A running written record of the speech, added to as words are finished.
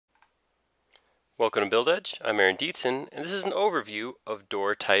Welcome to BuildEdge. I'm Aaron Dietzen, and this is an overview of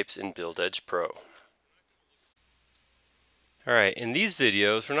door types in BuildEdge Pro. Alright, in these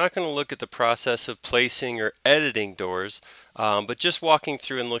videos we're not going to look at the process of placing or editing doors, but just walking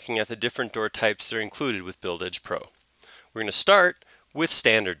through and looking at the different door types that are included with BuildEdge Pro. We're going to start with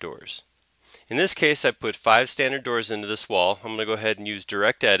standard doors. In this case I put 5 standard doors into this wall. I'm going to go ahead and use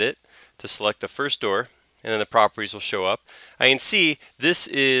Direct Edit to select the first door, and then the properties will show up. I can see this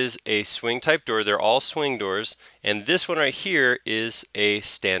is a swing type door. They're all swing doors, and this one right here is a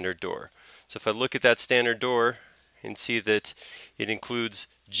standard door. So if I look at that standard door and see that it includes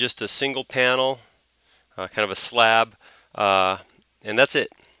just a single panel, kind of a slab, and that's it.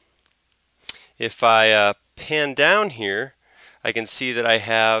 If I pan down here, I can see that I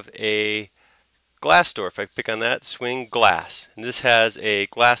have a glass door. If I pick on that, swing glass, and this has a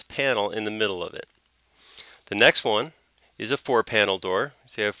glass panel in the middle of it. The next one is a 4-panel door.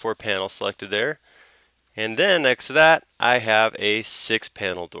 See, I have 4 panels selected there. And then next to that, I have a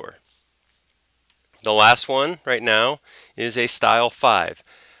 6-panel door. The last one right now is a Style 5.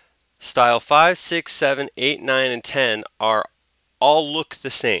 Style 5, 6, 7, 8, 9, and 10 all look the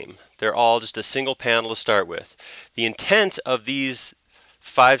same. They're all just a single panel to start with. The intent of these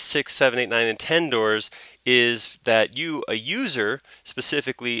 5, 6, 7, 8, 9, and 10 doors is that you, a user,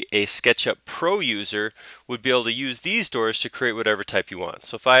 specifically a SketchUp Pro user, would be able to use these doors to create whatever type you want.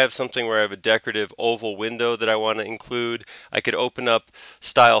 So if I have something where I have a decorative oval window that I want to include, I could open up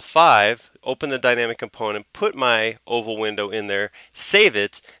Style 5, open the dynamic component, put my oval window in there, save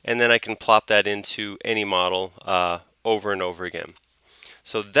it, and then I can plop that into any model over and over again.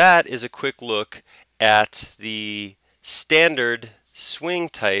 So that is a quick look at the standard swing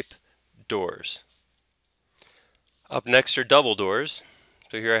type doors. Up next are double doors.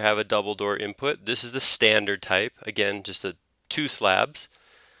 So here I have a double door input. This is the standard type. Again, just 2 slabs.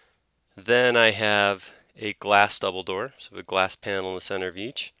 Then I have a glass double door, so a glass panel in the center of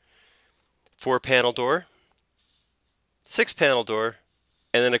each. 4-panel door, 6-panel door,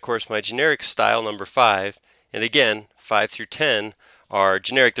 and then of course my generic style number 5. And again, 5 through 10 are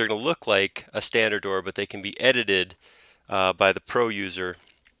generic. They're going to look like a standard door, but they can be edited by the pro user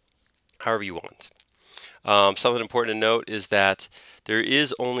however you want. Something important to note is that there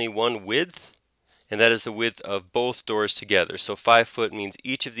is only one width, and that is the width of both doors together. So 5 foot means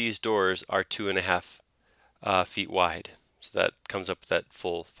each of these doors are 2.5 feet wide. So that comes up with that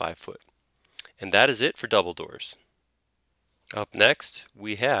full 5 foot. And that is it for double doors. Up next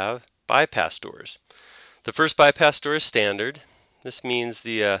we have bypass doors. The first bypass door is standard. This means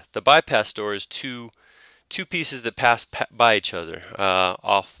the bypass door is two pieces that pass by each other,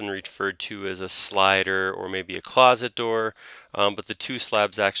 often referred to as a slider or maybe a closet door, but the 2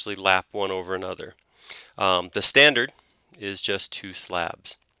 slabs actually lap one over another. The standard is just 2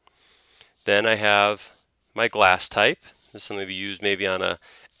 slabs. Then I have my glass type. This is something we use maybe on a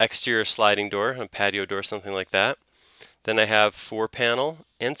exterior sliding door, a patio door, something like that. Then I have 4-panel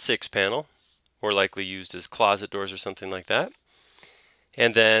and 6-panel, more likely used as closet doors or something like that.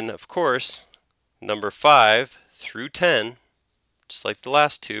 And then, of course, number 5 through 10, just like the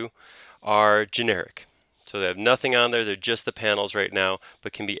last 2, are generic. So they have nothing on there, they're just the panels right now,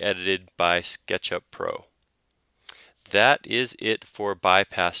 but can be edited by SketchUp Pro. That is it for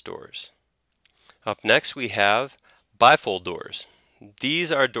bypass doors. Up next we have bifold doors.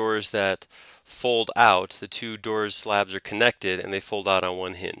 These are doors that fold out. The 2 doors slabs are connected and they fold out on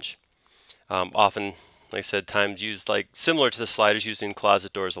one hinge. Often, like I said, times used like similar to the sliders used in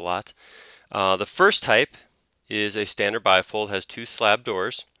closet doors a lot. The first type is a standard bifold, has 2 slab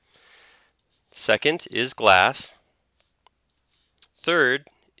doors. Second is glass. Third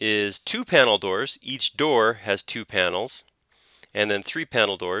is 2-panel doors. Each door has 2 panels. And then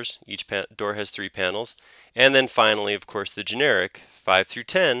 3-panel doors. Each door has 3 panels. And then finally, of course, the generic 5 through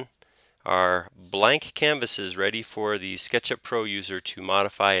 10 are blank canvases ready for the SketchUp Pro user to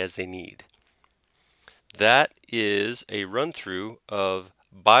modify as they need. That is a run-through of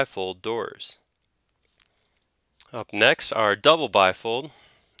bifold doors. Up next are double bifold.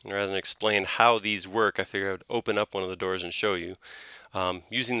 Rather than explain how these work, I figured I would open up one of the doors and show you.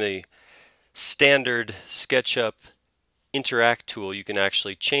 Using the standard SketchUp Interact tool, you can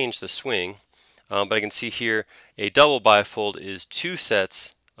actually change the swing. But I can see here a double bifold is 2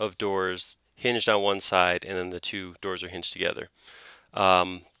 sets of doors hinged on one side, and then the 2 doors are hinged together.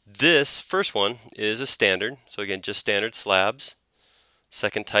 This first one is a standard, so again just standard slabs.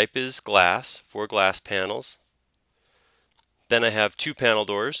 Second type is glass, 4 glass panels. Then I have 2-panel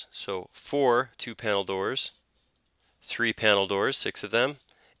doors, so 4 2-panel doors, 3-panel doors, 6 of them,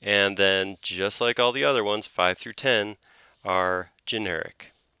 and then just like all the other ones, 5 through 10 are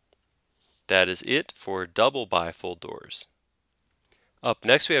generic. That is it for double bifold doors. Up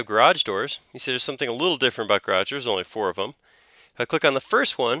next we have garage doors. You see there's something a little different about garage doors, there's only 4 of them. If I click on the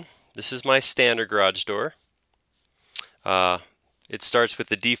first one, this is my standard garage door. It starts with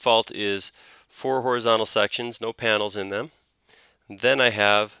the default is 4 horizontal sections, no panels in them. Then I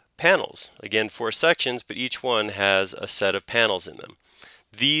have panels. Again, 4 sections, but each one has a set of panels in them.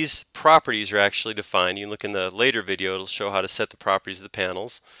 These properties are actually defined. You can look in the later video, it'll show how to set the properties of the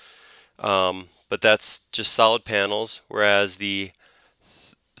panels. But that's just solid panels, whereas the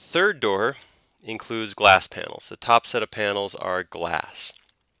third door includes glass panels. The top set of panels are glass.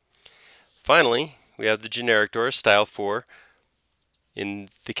 Finally, we have the generic doors, style 4. In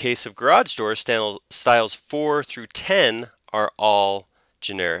the case of garage doors, styles 4 through 10 are all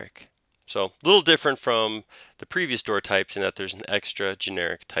generic. So a little different from the previous door types in that there's an extra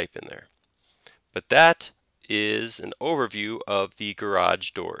generic type in there. But that is an overview of the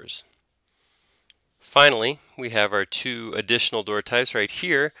garage doors. Finally, we have our 2 additional door types. Right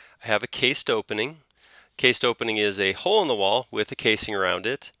here, I have a cased opening. Cased opening is a hole in the wall with a casing around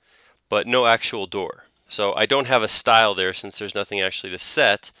it, but no actual door. So I don't have a style there since there's nothing actually to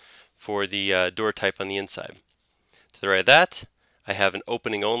set for the door type on the inside. To the right of that, I have an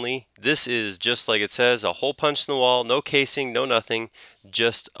opening only. This is just like it says, a hole punched in the wall, no casing, no nothing,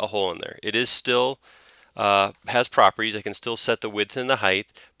 just a hole in there. It is still has properties. I can still set the width and the height,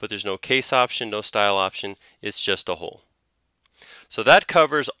 but there's no case option, no style option. It's just a hole. So that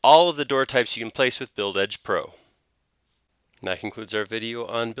covers all of the door types you can place with BuildEdge Pro. And that concludes our video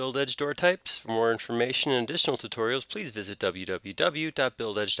on BuildEdge door types. For more information and additional tutorials, please visit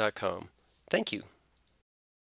www.buildedge.com. Thank you.